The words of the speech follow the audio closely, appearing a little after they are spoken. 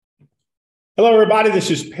Hello, everybody.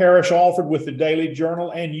 This is Parrish Alford with the Daily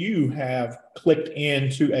Journal, and you have clicked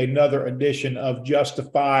into another edition of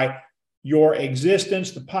Justify Your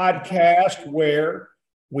Existence, the podcast where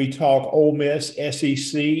we talk Ole Miss,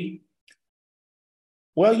 SEC.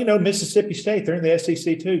 Well, you know, Mississippi State, they're in the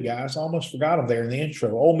SEC too, guys. I almost forgot them there in the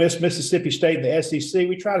intro. Ole Miss, Mississippi State, and the SEC.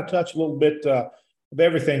 We try to touch a little bit of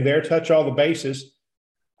everything there, touch all the bases.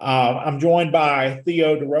 I'm joined by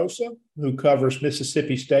Theo DeRosa, who covers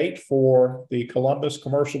Mississippi State for the Columbus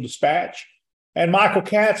Commercial Dispatch, and Michael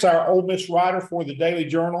Katz, our Ole Miss writer for the Daily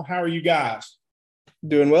Journal. How are you guys?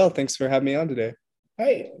 Doing well. Thanks for having me on today.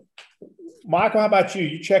 Hey, Michael, how about you?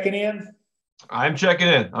 You checking in? I'm checking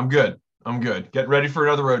in. I'm good. Getting ready for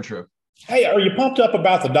another road trip. Hey, are you pumped up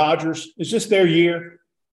about the Dodgers? Is this their year?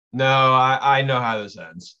 No, I know how this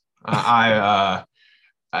ends.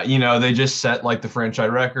 They just set like the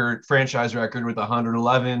franchise record with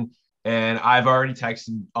 111. And I've already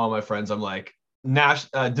texted all my friends. I'm like,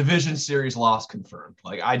 division series loss confirmed.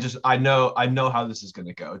 Like, I know how this is going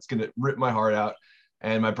to go. It's going to rip my heart out,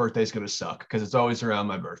 and my birthday's going to suck because it's always around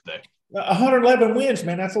my birthday. 111 wins,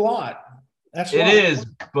 man. That's a lot. It is,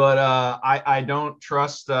 but I don't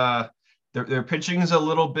trust their pitching is a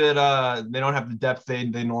little bit. They don't have the depth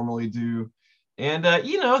they normally do. And,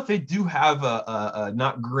 they do have a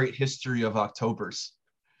not great history of Octobers.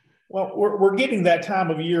 Well, we're getting that time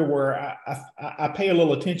of year where I pay a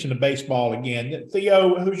little attention to baseball again.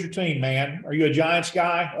 Theo, who's your team, man? Are you a Giants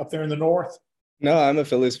guy up there in the north? No, I'm a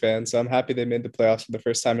Phillies fan, so I'm happy they made the playoffs for the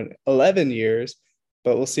first time in 11 years.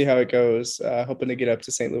 But we'll see how it goes. Hoping to get up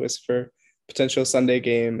to St. Louis for potential Sunday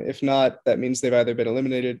game. If not, that means they've either been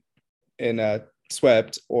eliminated and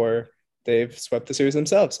swept or they've swept the series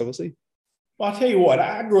themselves. So we'll see. Well, I'll tell you what,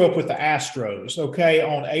 I grew up with the Astros, okay,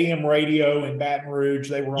 on AM radio in Baton Rouge.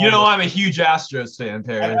 They were on I'm a huge Astros fan,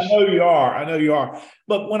 Parrish. I know you are.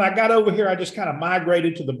 But when I got over here, I just kind of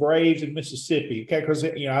migrated to the Braves in Mississippi, okay, because,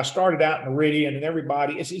 I started out in Meridian and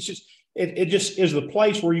everybody, it just is the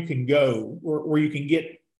place where you can go, where you can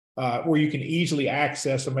get, where you can easily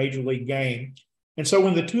access a major league game. And so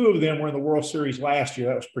when the two of them were in the World Series last year,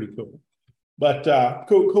 that was pretty cool. But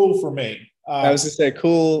cool for me. I was to say,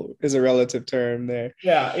 cool is a relative term there.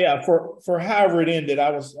 Yeah. For however it ended, I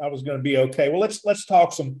was going to be okay. Well, let's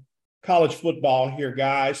talk some college football here,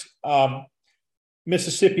 guys.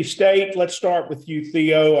 Mississippi State. Let's start with you,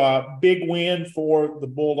 Theo. Big win for the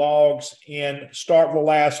Bulldogs in Starkville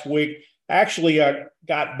last week. Actually,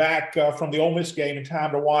 got back from the Ole Miss game in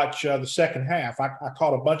time to watch the second half. I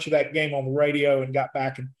caught a bunch of that game on the radio and got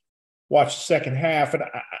back and watched the second half. And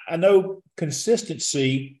I know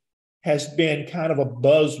consistency has been kind of a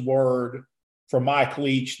buzzword for Mike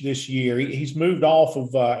Leach this year. He's moved off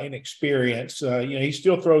of inexperience. He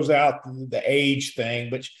still throws out the age thing,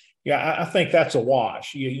 but I think that's a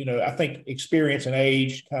wash. I think experience and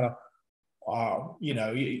age kind of,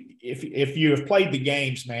 if you have played the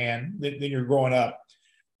games, man, then you're growing up.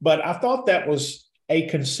 But I thought that was a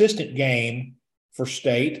consistent game for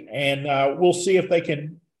State, and we'll see if they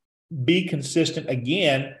can be consistent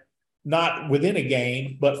again, not within a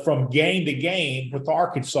game, but from game to game with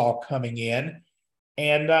Arkansas coming in.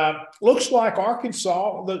 And looks like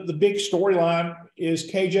Arkansas, the big storyline is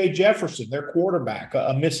KJ Jefferson, their quarterback,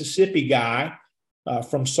 a Mississippi guy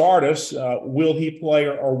from Sardis. Will he play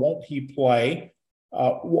or won't he play?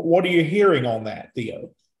 What are you hearing on that, Theo?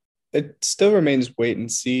 It still remains wait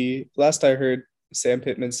and see. Last I heard, Sam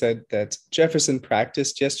Pittman said that Jefferson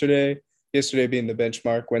practiced yesterday being the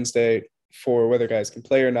benchmark, Wednesday for whether guys can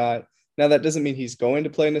play or not. Now, that doesn't mean he's going to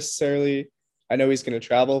play necessarily. I know he's going to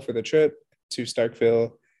travel for the trip to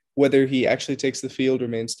Starkville. Whether he actually takes the field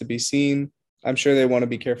remains to be seen. I'm sure they want to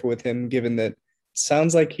be careful with him, given that it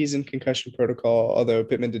sounds like he's in concussion protocol, although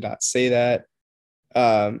Pittman did not say that.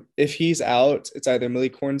 If he's out, it's either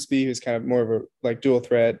Malik Hornsby, who's kind of more of a dual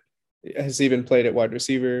threat, has even played at wide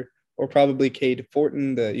receiver, or probably Cade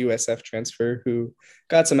Fortin, the USF transfer, who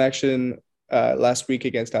got some action last week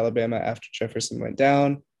against Alabama after Jefferson went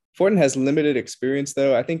down. Fortin has limited experience,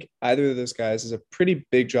 though. I think either of those guys is a pretty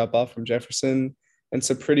big drop-off from Jefferson, and it's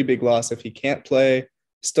a pretty big loss if he can't play.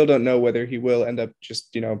 Still don't know whether he will end up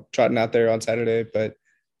just, trotting out there on Saturday. But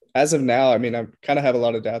as of now, I kind of have a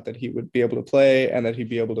lot of doubt that he would be able to play and that he'd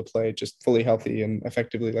be able to play just fully healthy and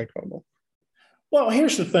effectively like normal. Well,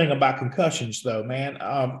 here's the thing about concussions, though, man.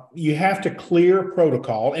 You have to clear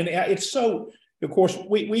protocol. And it's so – of course,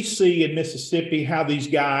 we see in Mississippi how these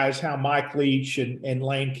guys, how Mike Leach and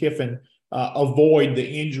Lane Kiffin avoid the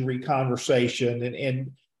injury conversation.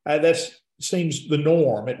 And that seems the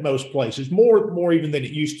norm at most places, more even than it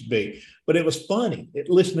used to be. But it was funny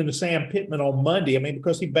listening to Sam Pittman on Monday.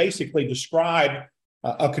 Because he basically described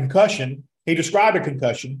a concussion he described a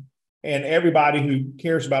concussion, and everybody who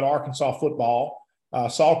cares about Arkansas football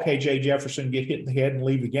saw KJ Jefferson get hit in the head and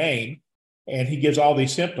leave the game. And he gives all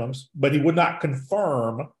these symptoms, but he would not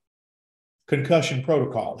confirm concussion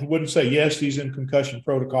protocol. He wouldn't say, yes, he's in concussion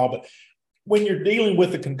protocol. But when you're dealing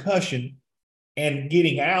with a concussion and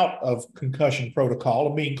getting out of concussion protocol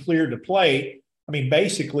and being cleared to play, I mean,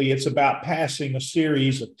 basically it's about passing a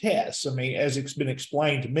series of tests. I mean, as it's been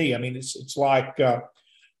explained to me, I mean, it's like,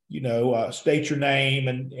 state your name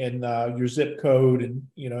and your zip code and,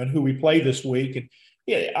 and who we play this week. And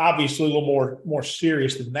yeah, obviously a little more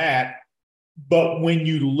serious than that. But when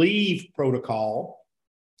you leave protocol,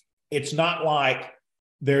 it's not like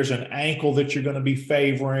there's an ankle that you're going to be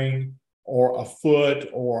favoring or a foot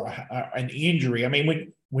or an injury. I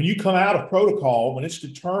mean, when you come out of protocol, when it's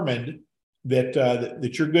determined that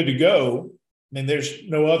you're good to go, then there's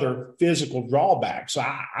no other physical drawbacks. So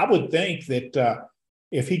I would think that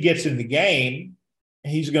if he gets in the game,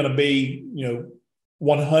 he's going to be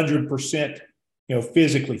 100%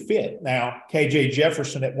 physically fit. Now, KJ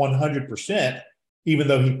Jefferson at 100%, even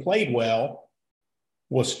though he played well,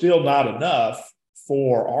 was still not enough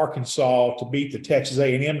for Arkansas to beat the Texas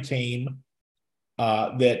A&M team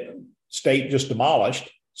that State just demolished.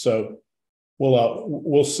 So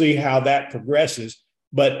we'll see how that progresses.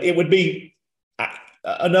 But it would be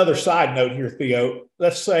another side note here, Theo.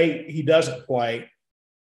 Let's say he doesn't play,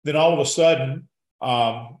 then all of a sudden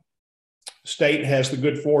State has the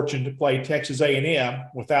good fortune to play Texas A&M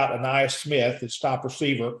without Anias Smith, its top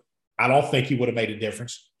receiver. I don't think he would have made a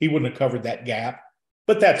difference. He wouldn't have covered that gap,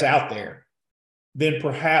 but that's out there. Then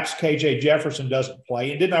perhaps KJ Jefferson doesn't play.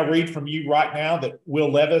 And didn't I read from you right now that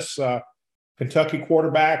Will Levis, Kentucky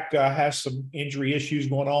quarterback, has some injury issues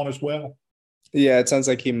going on as well? Yeah, it sounds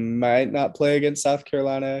like he might not play against South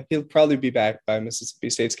Carolina. He'll probably be back by Mississippi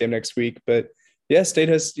State's game next week, but yeah, State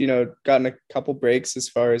has, gotten a couple breaks as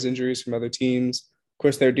far as injuries from other teams. Of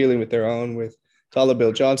course, they're dealing with their own with Tyler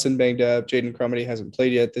Bill Johnson banged up. Jaden Crumedy hasn't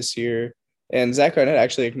played yet this year. And Zach Arnett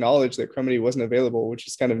actually acknowledged that Crumedy wasn't available, which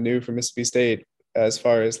is kind of new for Mississippi State as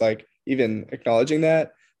far as like even acknowledging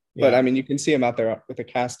that. Yeah. But I mean, you can see him out there with a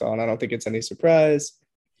cast on. I don't think it's any surprise.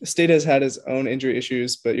 State has had his own injury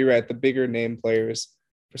issues, but you're right. The bigger name players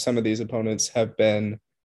for some of these opponents have been,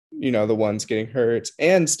 the ones getting hurt.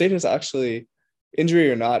 And State has actually,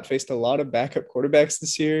 injury or not, faced a lot of backup quarterbacks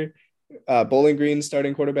this year. Bowling Green's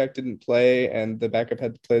starting quarterback didn't play, and the backup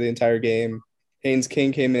had to play the entire game. Haynes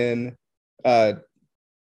King came in.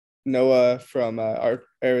 Noah from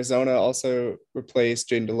Arizona also replaced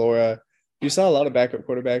Jaden DeLora. You saw a lot of backup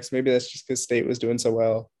quarterbacks. Maybe that's just because State was doing so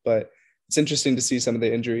well, but it's interesting to see some of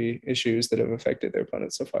the injury issues that have affected their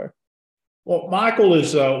opponents so far. Well, Michael,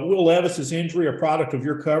 is Will Levis's injury a product of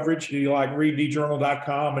your coverage? Do you read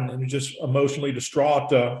djournal.com and just emotionally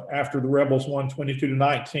distraught after the Rebels won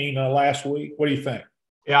 22-19 last week? What do you think?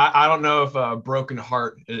 Yeah, I don't know if broken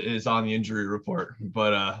heart is on the injury report,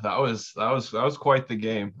 but that was quite the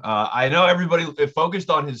game. I know everybody focused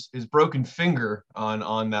on his broken finger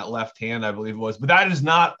on that left hand, I believe it was, but that is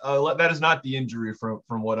not the injury from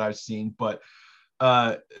what I've seen. But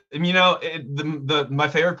my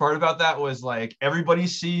favorite part about that was like everybody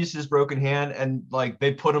sees his broken hand and like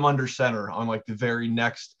they put him under center on like the very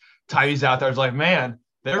next time he's out there. It's like, man,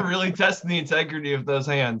 they're really testing the integrity of those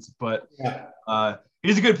hands. But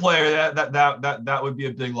he's a good player. That would be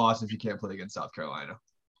a big loss if you can't play against South Carolina.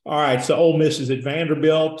 All right, so Ole Miss is at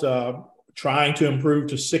Vanderbilt, trying to improve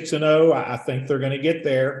to 6-0. I think they're going to get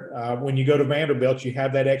there. When you go to Vanderbilt, you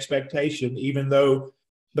have that expectation, even though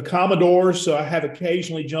the Commodores have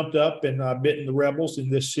occasionally jumped up and bitten the Rebels in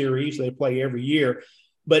this series. They play every year.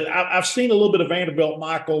 But I've seen a little bit of Vanderbilt,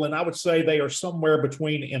 Michael, and I would say they are somewhere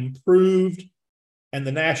between improved and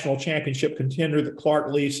the national championship contender that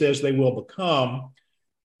Clark Lee says they will become.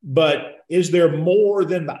 But is there more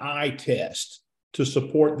than the eye test to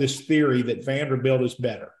support this theory that Vanderbilt is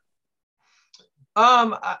better?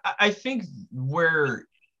 I think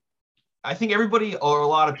everybody or a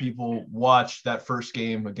lot of people watched that first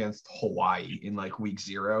game against Hawaii in like week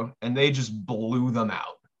 0, and they just blew them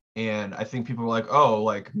out. And I think people were like, oh,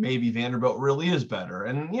 like maybe Vanderbilt really is better.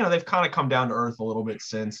 And, they've kind of come down to earth a little bit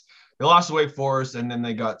since they lost to Wake Forest, and then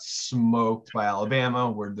they got smoked by Alabama,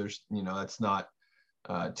 where there's, that's not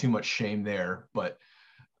too much shame there. But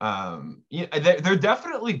they're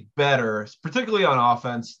definitely better, particularly on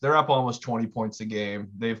offense. They're up almost 20 points a game.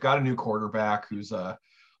 They've got a new quarterback who was a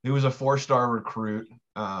 4-star recruit,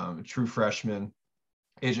 true freshman,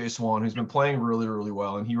 AJ Swan, who's been playing really, really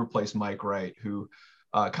well. And he replaced Mike Wright, who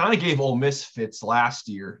kind of gave Ole Miss fits last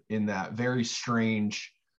year in that very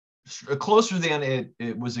strange, closer than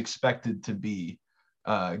it was expected to be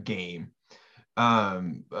game.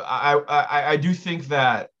 I do think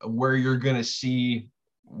that where you're going to see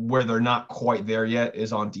where they're not quite there yet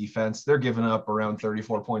is on defense. They're giving up around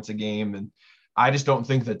 34 points a game, and I just don't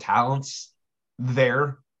think the talent's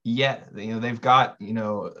there yet. They've got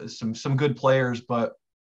some good players, but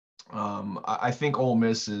I think Ole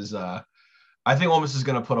Miss is going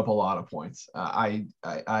to put up a lot of points.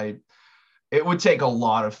 It would take a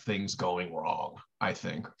lot of things going wrong, I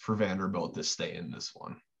think, for Vanderbilt to stay in this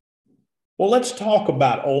one. Well, let's talk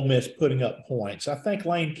about Ole Miss putting up points. I think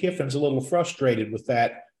Lane Kiffin's a little frustrated with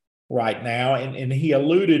that right now, and he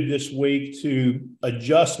alluded this week to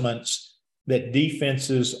adjustments that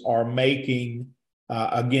defenses are making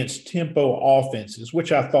against tempo offenses,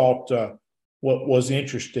 which I thought what was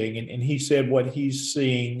interesting. And he said what he's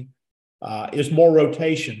seeing is more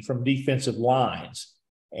rotation from defensive lines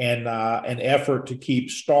and an effort to keep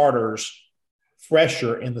starters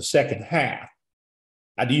fresher in the second half.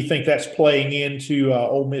 Do you think that's playing into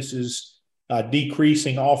Ole Miss's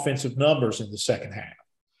decreasing offensive numbers in the second half?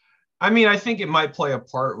 I mean, I think it might play a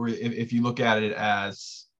part where if you look at it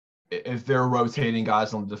as if they're rotating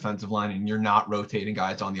guys on the defensive line and you're not rotating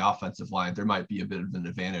guys on the offensive line, there might be a bit of an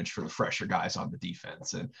advantage for the fresher guys on the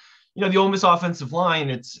defense. And, the Ole Miss offensive line,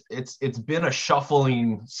 it's been a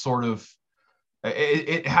shuffling sort of.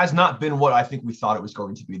 It has not been what I think we thought it was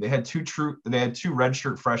going to be. They had two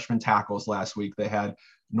redshirt freshman tackles last week. They had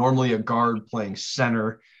normally a guard playing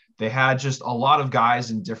center. They had just a lot of guys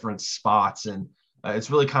in different spots, and it's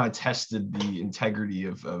really kind of tested the integrity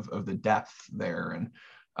of the depth there. And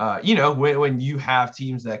when you have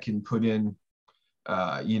teams that can put in,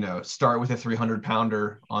 start with a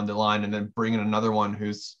 300-pounder on the line and then bring in another one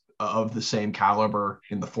who's of the same caliber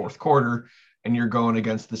in the fourth quarter, and you're going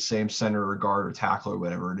against the same center or guard or tackle or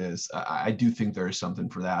whatever it is, I do think there is something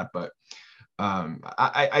for that. But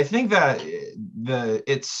I think that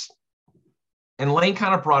and Lane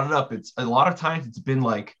kind of brought it up. It's a lot of times it's been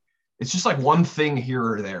like, it's just like one thing here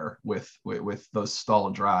or there with those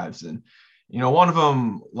stalled drives. And, one of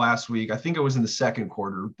them last week, I think it was in the second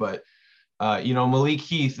quarter, but Malik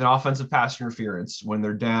Heath, an offensive pass interference when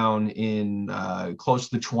they're down in close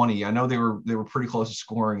to 20. I know they were pretty close to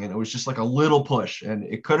scoring, and it was just like a little push, and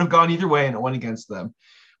it could have gone either way, and it went against them.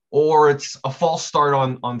 Or it's a false start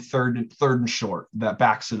on third and short that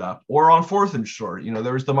backs it up, or on fourth and short.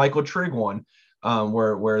 There was the Michael Trigg one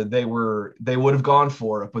where they would have gone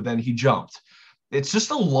for it, but then he jumped. It's just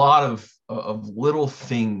a lot of little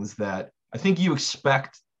things that I think you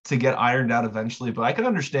expect to get ironed out eventually, but I can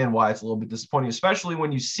understand why it's a little bit disappointing, especially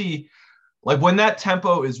when you see, like, when that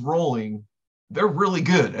tempo is rolling, they're really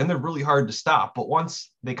good and they're really hard to stop. But once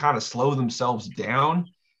they kind of slow themselves down,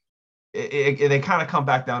 they kind of come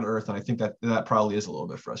back down to earth. And I think that probably is a little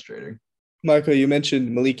bit frustrating. Michael, you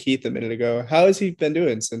mentioned Malik Heath a minute ago. How has he been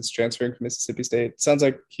doing since transferring from Mississippi State? Sounds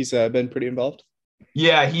like he's been pretty involved.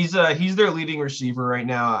 Yeah, he's their leading receiver right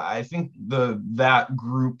now. I think that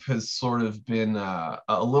group has sort of been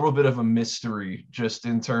a little bit of a mystery, just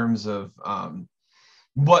in terms of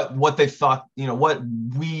what they thought, what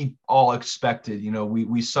we all expected.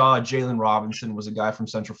 We saw Jalen Robinson was a guy from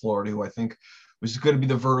Central Florida who I think was going to be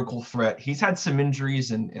the vertical threat. He's had some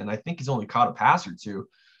injuries, and I think he's only caught a pass or two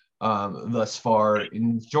thus far.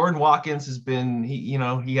 And Jordan Watkins has been, he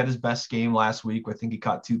had his best game last week. I think he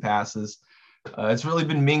caught 2 passes. It's really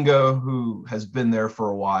been Mingo who has been there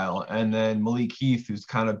for a while, and then Malik Heath, who's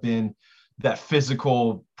kind of been that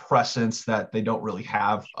physical presence that they don't really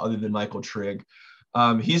have other than Michael Trigg.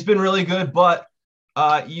 He's been really good, but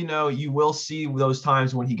you will see those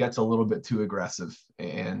times when he gets a little bit too aggressive,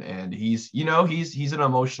 and he's an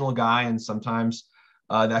emotional guy, and sometimes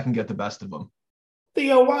that can get the best of him.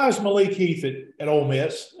 Theo, why is Malik Heath at Ole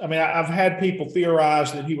Miss? I mean, I've had people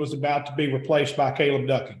theorize that he was about to be replaced by Caleb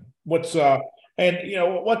Ducking. What do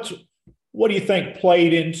you think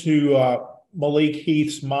played into Malik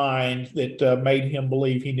Heath's mind that made him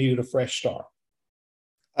believe he needed a fresh start?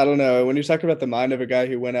 I don't know. When you're talking about the mind of a guy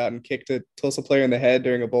who went out and kicked a Tulsa player in the head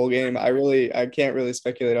during a bowl game, I can't really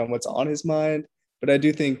speculate on what's on his mind. But I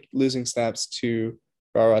do think losing snaps to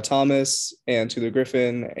Rara Thomas and Tulu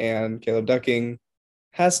Griffin and Caleb Ducking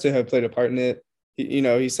has to have played a part in it.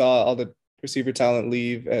 He saw all the receiver talent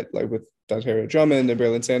leave with Dontario Drummond and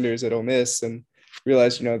Braylon Sanders at Ole Miss, and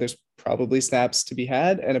realized, there's probably snaps to be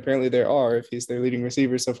had. And apparently there are, if he's their leading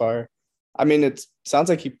receiver so far. I mean, it sounds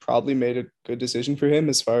like he probably made a good decision for him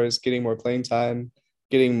as far as getting more playing time,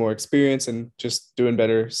 getting more experience, and just doing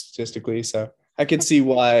better statistically. So I could see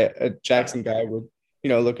why a Jackson guy would,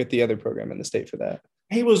 look at the other program in the state for that.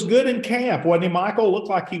 He was good in camp, wasn't he, Michael? Looked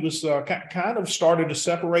like he was kind of started to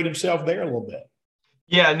separate himself there a little bit.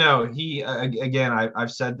 Yeah, no, he, again,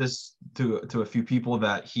 I've said this to a few people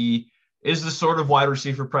that he is the sort of wide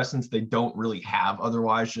receiver presence they don't really have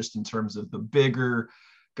otherwise, just in terms of the bigger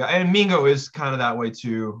guy. And Mingo is kind of that way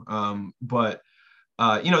too. But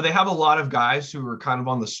they have a lot of guys who are kind of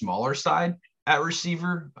on the smaller side at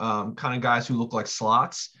receiver, kind of guys who look like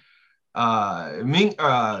slots. Malik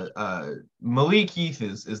Heath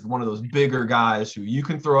is one of those bigger guys who you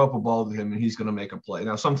can throw up a ball to him and he's going to make a play.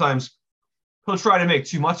 Now, sometimes he'll try to make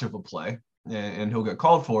too much of a play and he'll get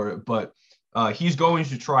called for it, but he's going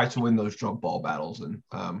to try to win those jump ball battles. And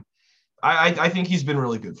I think he's been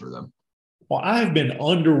really good for them. Well, I've been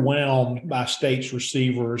underwhelmed by State's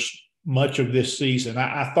receivers much of this season.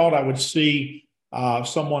 I thought I would see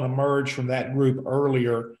someone emerge from that group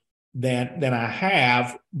earlier than I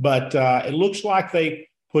have, but it looks like they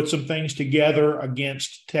put some things together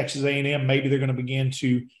against Texas A&M. Maybe they're going to begin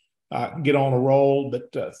to get on a roll.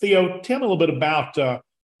 But Theo, tell me a little bit about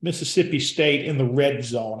Mississippi State in the red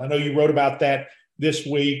zone. I know you wrote about that this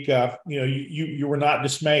week. You were not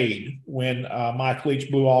dismayed when Mike Leach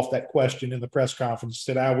blew off that question in the press conference.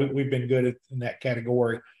 Said, we've been good in that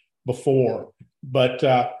category before. But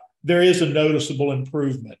there is a noticeable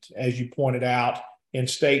improvement, as you pointed out, in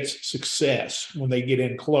State's success when they get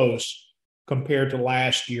in close compared to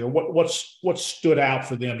last year. What stood out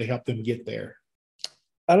for them to help them get there?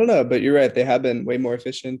 I don't know, but you're right. They have been way more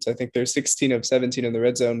efficient. I think they're 16 of 17 in the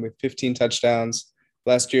red zone with 15 touchdowns.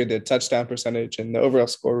 Last year, the touchdown percentage and the overall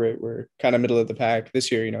score rate were kind of middle of the pack.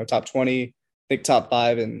 This year, top 20, I think top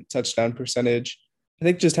 5 in touchdown percentage. I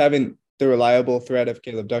think just having the reliable threat of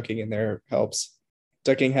Caleb Ducking in there helps.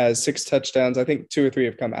 Ducking has 6 touchdowns. I think 2 or 3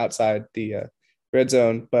 have come outside the red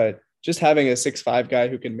zone, but just having a 6'5" guy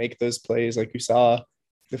who can make those plays, like you saw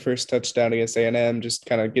the first touchdown against A&M, just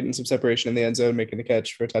kind of getting some separation in the end zone, making the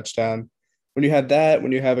catch for a touchdown. When you have that,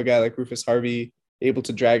 when you have a guy like Rufus Harvey able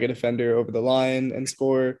to drag a defender over the line and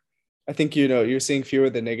score, I think, you're seeing fewer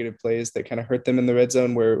of the negative plays that kind of hurt them in the red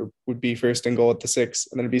zone, where it would be first and goal at the 6,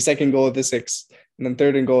 and then it'd be second goal at the 6, and then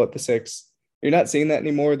third and goal at the 6. You're not seeing that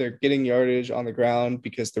anymore. They're getting yardage on the ground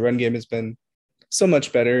because the run game has been so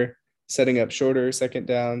much better, setting up shorter second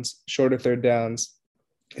downs, shorter third downs,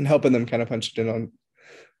 and helping them kind of punch it in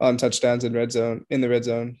on touchdowns in the red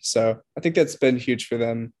zone. So I think that's been huge for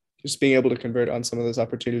them, just being able to convert on some of those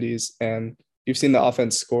opportunities. And you've seen the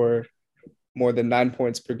offense score more than 9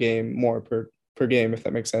 points per game, more per game, if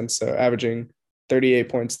that makes sense. So averaging 38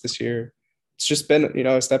 points this year. It's just been,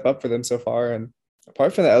 a step up for them so far. And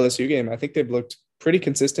apart from the LSU game, I think they've looked pretty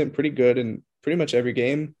consistent, pretty good in pretty much every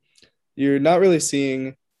game. You're not really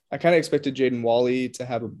seeing – I kind of expected Jaden Wally to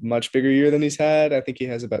have a much bigger year than he's had. I think he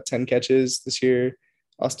has about 10 catches this year.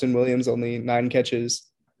 Austin Williams only 9 catches.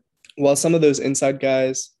 While some of those inside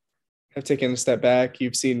guys have taken a step back,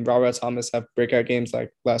 you've seen Ra Thomas have breakout games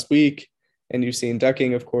like last week, and you've seen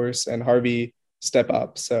Ducking, of course, and Harvey step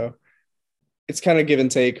up. So it's kind of give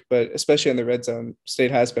and take, but especially in the red zone,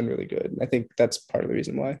 State has been really good. I think that's part of the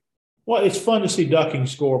reason why. Well, it's fun to see Ducking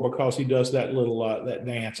score because he does that little that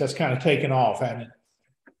dance. That's kind of taken off, hasn't it?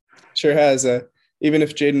 Sure has. Even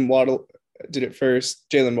if Jalen Waddle did it first,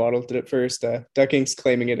 Ducking's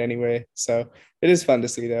claiming it anyway. So it is fun to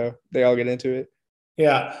see, though. They all get into it.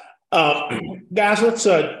 Yeah. Guys, let's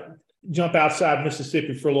jump outside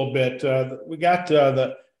Mississippi for a little bit. We got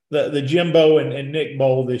the Jimbo and Nick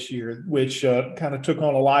Bowl this year, which kind of took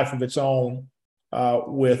on a life of its own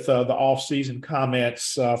with the offseason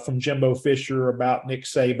comments from Jimbo Fisher about Nick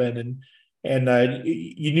Saban. And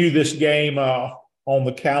you knew this game on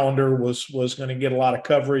the calendar was going to get a lot of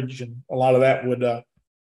coverage, and a lot of that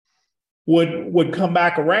would come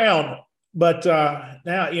back around. But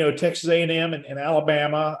now, Texas A&M and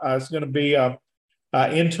Alabama is going to be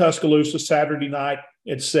in Tuscaloosa Saturday night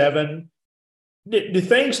at 7. Do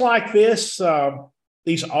things like this,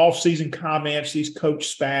 these off-season comments, these coach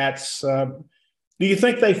spats, do you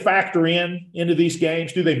think they factor into these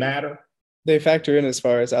games? Do they matter? They factor in as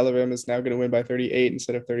far as Alabama is now going to win by 38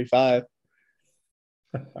 instead of 35.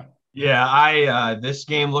 Yeah, this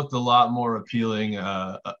game looked a lot more appealing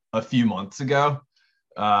a few months ago.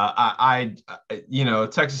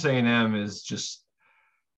 Texas A&M is just,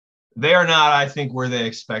 they are not, I think, where they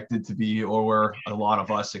expected to be, or where a lot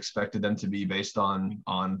of us expected them to be based on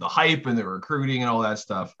the hype and the recruiting and all that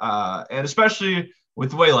stuff. And especially with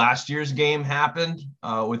the way last year's game happened,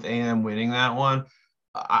 with A&M winning that one,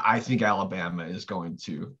 I think Alabama is going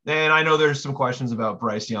to. And I know there's some questions about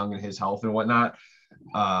Bryce Young and his health and whatnot.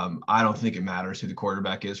 I don't think it matters who the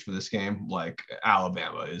quarterback is for this game. Like,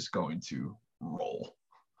 Alabama is going to roll.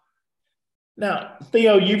 Now,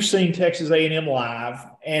 Theo, you've seen Texas A&M live,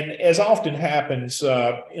 and as often happens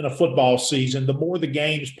in a football season, the more the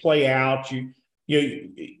games play out, you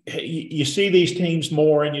you see these teams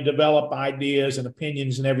more and you develop ideas and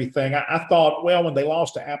opinions and everything. I thought, well, when they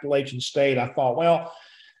lost to Appalachian State, I thought, well,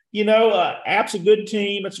 App's a good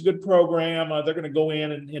team. It's a good program. They're going to go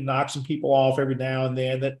in and knock some people off every now and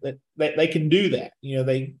then. That they can do that.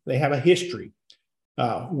 They have a history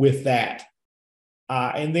with that.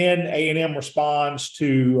 And then A&M responds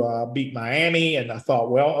to beat Miami, and I thought,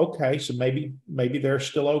 well, okay, so maybe they're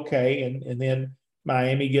still okay. And then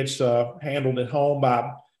Miami gets handled at home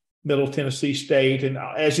by Middle Tennessee State. And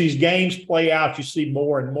as these games play out, you see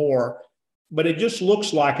more and more. But it just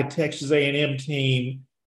looks like a Texas A&M team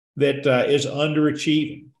that is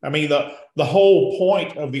underachieving. I mean, the whole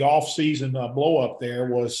point of the offseason blow-up there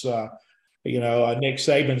was Nick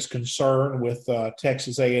Saban's concern with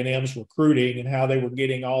Texas A&M's recruiting and how they were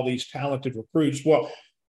getting all these talented recruits. Well,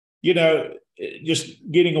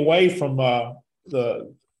 just getting away from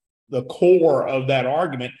the core of that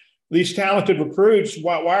argument, these talented recruits,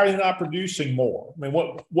 why are they not producing more? I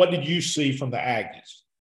mean, what did you see from the Aggies?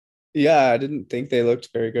 Yeah, I didn't think they looked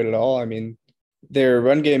very good at all. I mean, their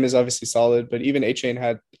run game is obviously solid, but even A-Chain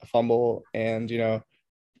had a fumble, and,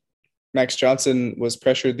 Max Johnson was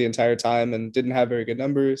pressured the entire time and didn't have very good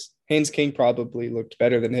numbers. Haynes King probably looked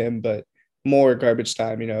better than him, but more garbage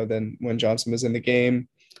time, than when Johnson was in the game.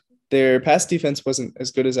 Their pass defense wasn't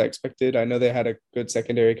as good as I expected. I know they had a good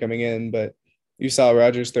secondary coming in, but you saw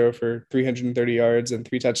Rodgers throw for 330 yards and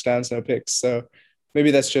 3 touchdowns, no picks. So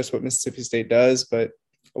maybe that's just what Mississippi State does, but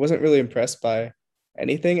I wasn't really impressed by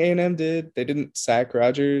anything A&M did. They didn't sack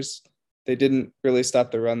Rodgers. They didn't really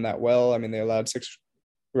stop the run that well. I mean, they allowed 6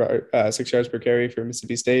 yards per carry for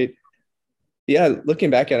Mississippi State. Yeah, looking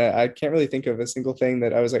back at it, I can't really think of a single thing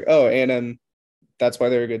that I was like, oh, A&M, that's why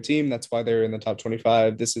they're a good team. That's why they're in the top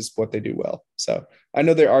 25. This is what they do well. So I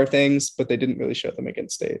know there are things, but they didn't really show them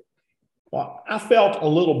against State. Well, I felt a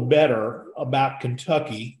little better about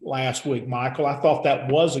Kentucky last week, Michael. I thought that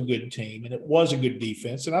was a good team and it was a good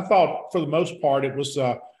defense. And I thought for the most part, it was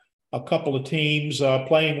a couple of teams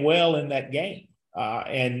playing well in that game.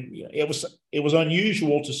 And it was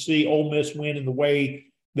unusual to see Ole Miss win in the way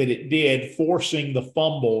that it did, forcing the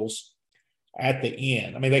fumbles at the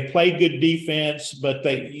end. I mean, they played good defense, but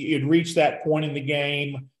you'd reached that point in the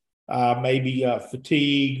game, maybe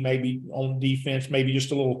fatigue, maybe on defense, maybe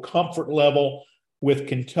just a little comfort level with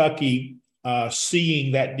Kentucky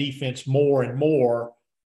seeing that defense more and more.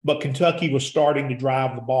 But Kentucky was starting to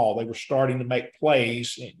drive the ball. They were starting to make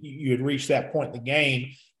plays. You had reached that point in the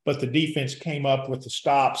game, but the defense came up with the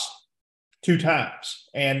stops 2 times.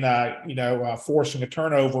 And, forcing a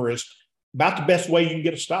turnover is about the best way you can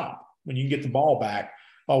get a stop when you can get the ball back.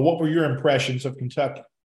 What were your impressions of Kentucky?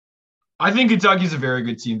 I think Kentucky's a very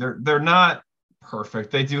good team. They're not perfect.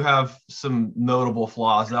 They do have some notable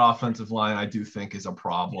flaws. That offensive line, I do think, is a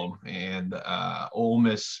problem. And Ole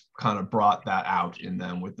Miss kind of brought that out in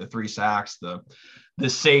them with the 3 sacks, the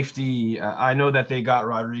safety. I know that they got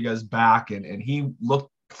Rodriguez back, and he looked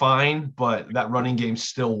fine, but that running game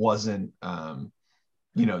still wasn't,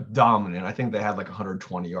 dominant. I think they had like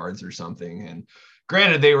 120 yards or something. And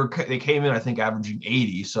granted, they came in, I think, averaging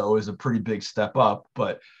 80, so it was a pretty big step up.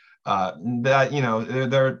 But they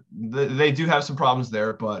do have some problems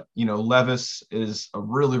there. But Levis is a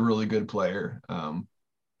really, really good player.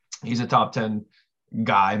 He's a top 10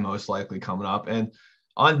 guy most likely coming up. And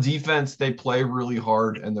on defense, they play really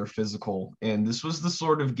hard and they're physical. And this was the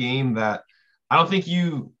sort of game that I don't think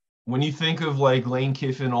when you think of like Lane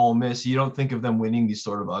Kiffin, Ole Miss, you don't think of them winning these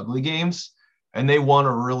sort of ugly games. And they won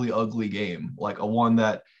a really ugly game, like a one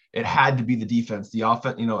that it had to be the defense, the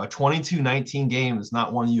offense. A 22-19 game is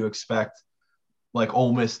not one you expect like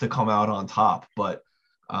Ole Miss to come out on top. But,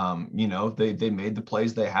 they made the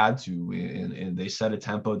plays they had to, and they set a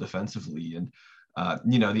tempo defensively. And,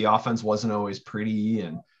 the offense wasn't always pretty.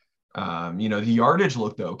 And, the yardage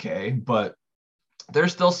looked okay, but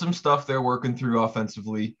there's still some stuff they're working through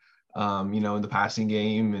offensively, in the passing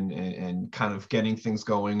game and kind of getting things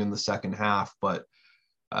going in the second half. But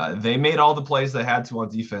they made all the plays they had to on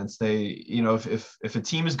defense. They, if a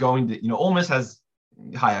team is going to, Ole Miss has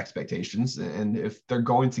high expectations, and if they're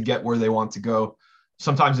going to get where they want to go,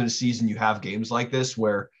 sometimes in a season you have games like this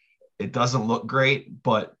where it doesn't look great,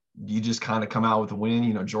 but you just kind of come out with a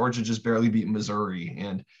win. Georgia just barely beat Missouri,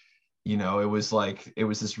 and it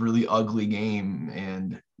was this really ugly game,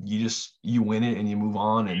 and you win it and you move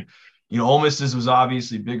on. And, Ole Miss was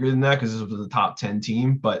obviously bigger than that because this was a top 10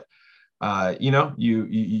 team, but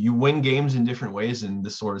you win games in different ways in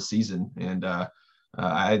this sort of season. And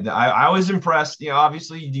I was impressed.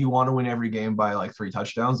 Obviously, do you want to win every game by like 3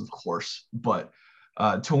 touchdowns? Of course. But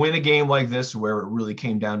to win a game like this where it really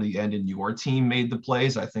came down to the end and your team made the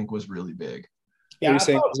plays, I think was really big. Are Yeah, you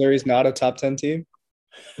saying Missouri's not a top 10 team?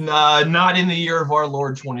 Nah, not in the year of our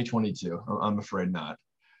Lord 2022. I'm afraid not.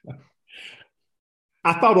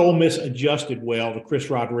 I thought Ole Miss adjusted well to Chris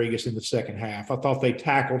Rodriguez in the second half. I thought they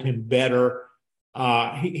tackled him better.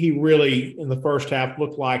 He really, in the first half,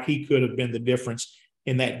 looked like he could have been the difference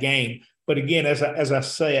in that game. But again, as I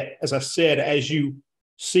said, as you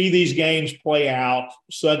see these games play out,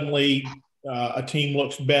 suddenly a team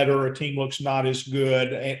looks better, a team looks not as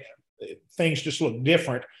good, and things just look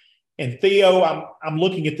different. And Theo, I'm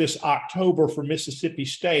looking at this October for Mississippi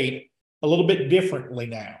State a little bit differently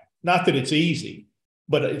now. Not that it's easy,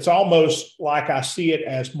 but it's almost like I see it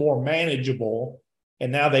as more manageable.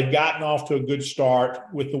 And now they've gotten off to a good start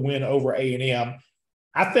with the win over A&M.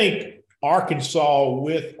 I think Arkansas,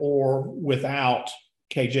 with or without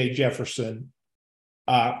KJ Jefferson,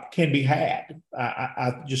 can be had.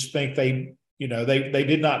 I just think they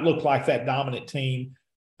did not look like that dominant team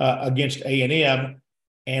against A&M.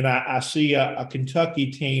 And I see a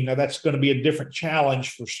Kentucky team. Now, that's going to be a different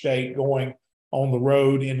challenge for State going on the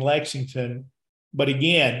road in Lexington. But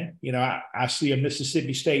again, I see a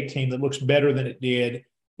Mississippi State team that looks better than it did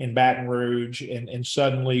in Baton Rouge, and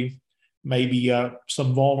suddenly maybe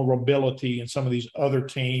some vulnerability in some of these other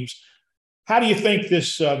teams. How do you think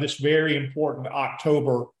this very important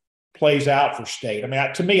October plays out for State? I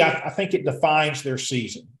mean, to me, I think it defines their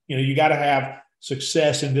season. You got to have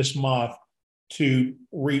success in this month to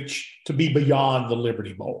be beyond the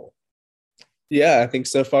Liberty Bowl. Yeah, I think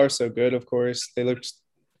so far so good. Of course, they looked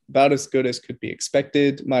about as good as could be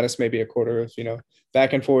expected, minus maybe a quarter of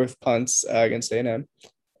back and forth punts against A&M.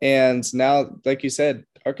 And now, like you said,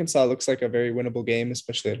 Arkansas looks like a very winnable game,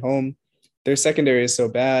 especially at home. Their secondary is so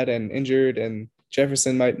bad and injured, and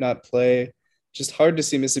Jefferson might not play. Just hard to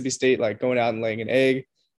see Mississippi State going out and laying an egg.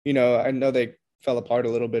 I know they fell apart a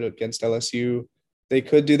little bit against LSU. They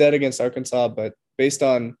could do that against Arkansas, but based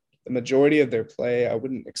on the majority of their play, I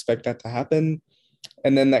wouldn't expect that to happen.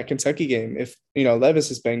 And then that Kentucky game, if Levis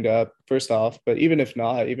is banged up, first off, but even if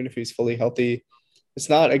not, even if he's fully healthy, it's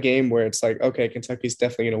not a game where it's like, okay, Kentucky's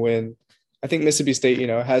definitely going to win. I think Mississippi State,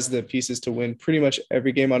 has the pieces to win pretty much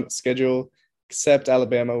every game on its schedule, except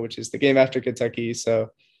Alabama, which is the game after Kentucky.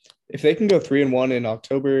 So if they can go 3-1 in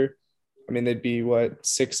October, I mean, they'd be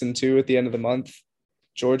 6-2 at the end of the month.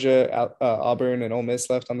 Georgia, Auburn, and Ole Miss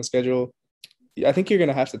left on the schedule. I think you're going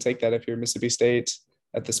to have to take that if you're Mississippi State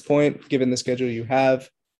at this point, given the schedule you have.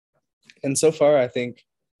 And so far, I think,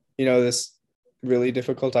 this really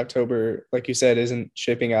difficult October, like you said, isn't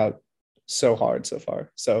shaping out so hard so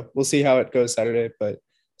far. So we'll see how it goes Saturday, but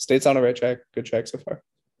State's on a right track, good track so far.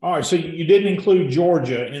 All right, so you didn't include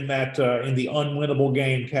Georgia in that in the unwinnable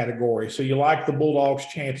game category. So you like the Bulldogs'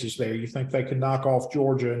 chances there. You think they can knock off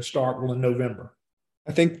Georgia and Starkville in November?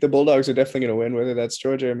 I think the Bulldogs are definitely going to win, whether that's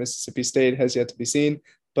Georgia or Mississippi State has yet to be seen.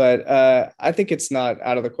 But I think it's not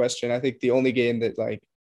out of the question. I think the only game that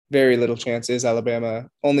very little chance is Alabama.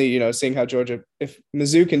 Only, seeing how Georgia, if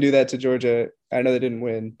Mizzou can do that to Georgia, I know they didn't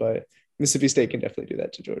win, but Mississippi State can definitely do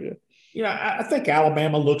that to Georgia. I think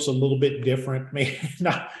Alabama looks a little bit different. I mean,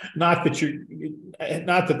 not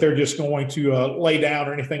that they're just going to lay down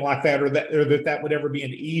or anything like that, or that would ever be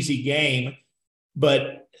an easy game.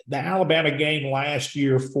 But the Alabama game last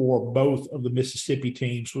year for both of the Mississippi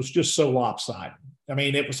teams was just so lopsided. I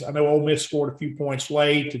mean, I know Ole Miss scored a few points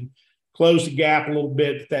late and closed the gap a little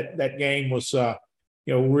bit. That game was,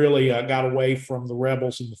 really got away from the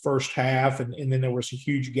Rebels in the first half, and then there was a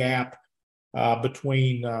huge gap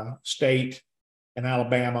between State and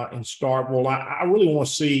Alabama and Starkville. I really want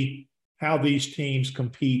to see how these teams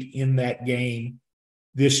compete in that game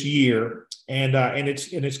this year, and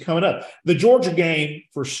it's coming up. The Georgia game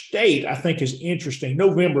for State, I think, is interesting.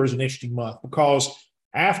 November is an interesting month because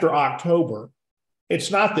after October,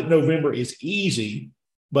 it's not that November is easy,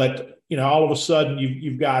 but all of a sudden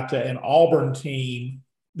you've got an Auburn team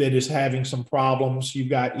that is having some problems. You've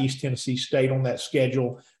got East Tennessee State on that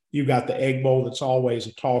schedule. You've got the Egg Bowl that's always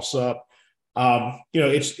a toss-up.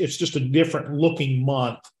 It's just a different looking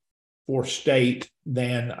month for State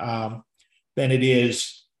than it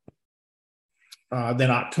is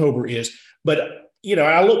than October is. But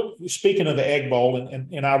I look. Speaking of the Egg Bowl,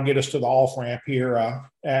 and I'll get us to the off ramp here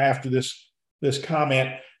after this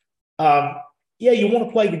comment. You want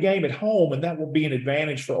to play the game at home, and that will be an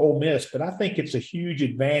advantage for Ole Miss. But I think it's a huge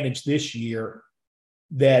advantage this year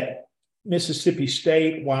that Mississippi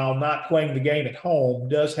State, while not playing the game at home,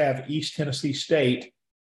 does have East Tennessee State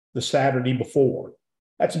the Saturday before.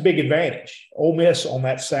 That's a big advantage. Ole Miss on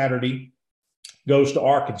that Saturday goes to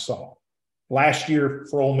Arkansas. Last year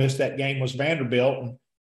for Ole Miss, that game was Vanderbilt,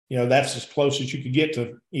 and that's as close as you could get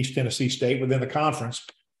to East Tennessee State within the conference.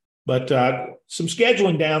 But some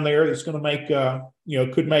scheduling down there that's going to make,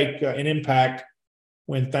 could make an impact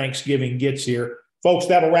when Thanksgiving gets here. Folks,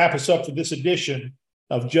 that'll wrap us up for this edition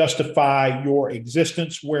of Justify Your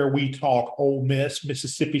Existence, where we talk Ole Miss,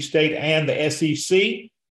 Mississippi State, and the SEC.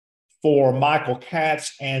 For Michael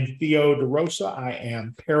Katz and Theo DeRosa, I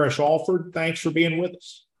am Parrish Alford. Thanks for being with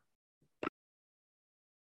us.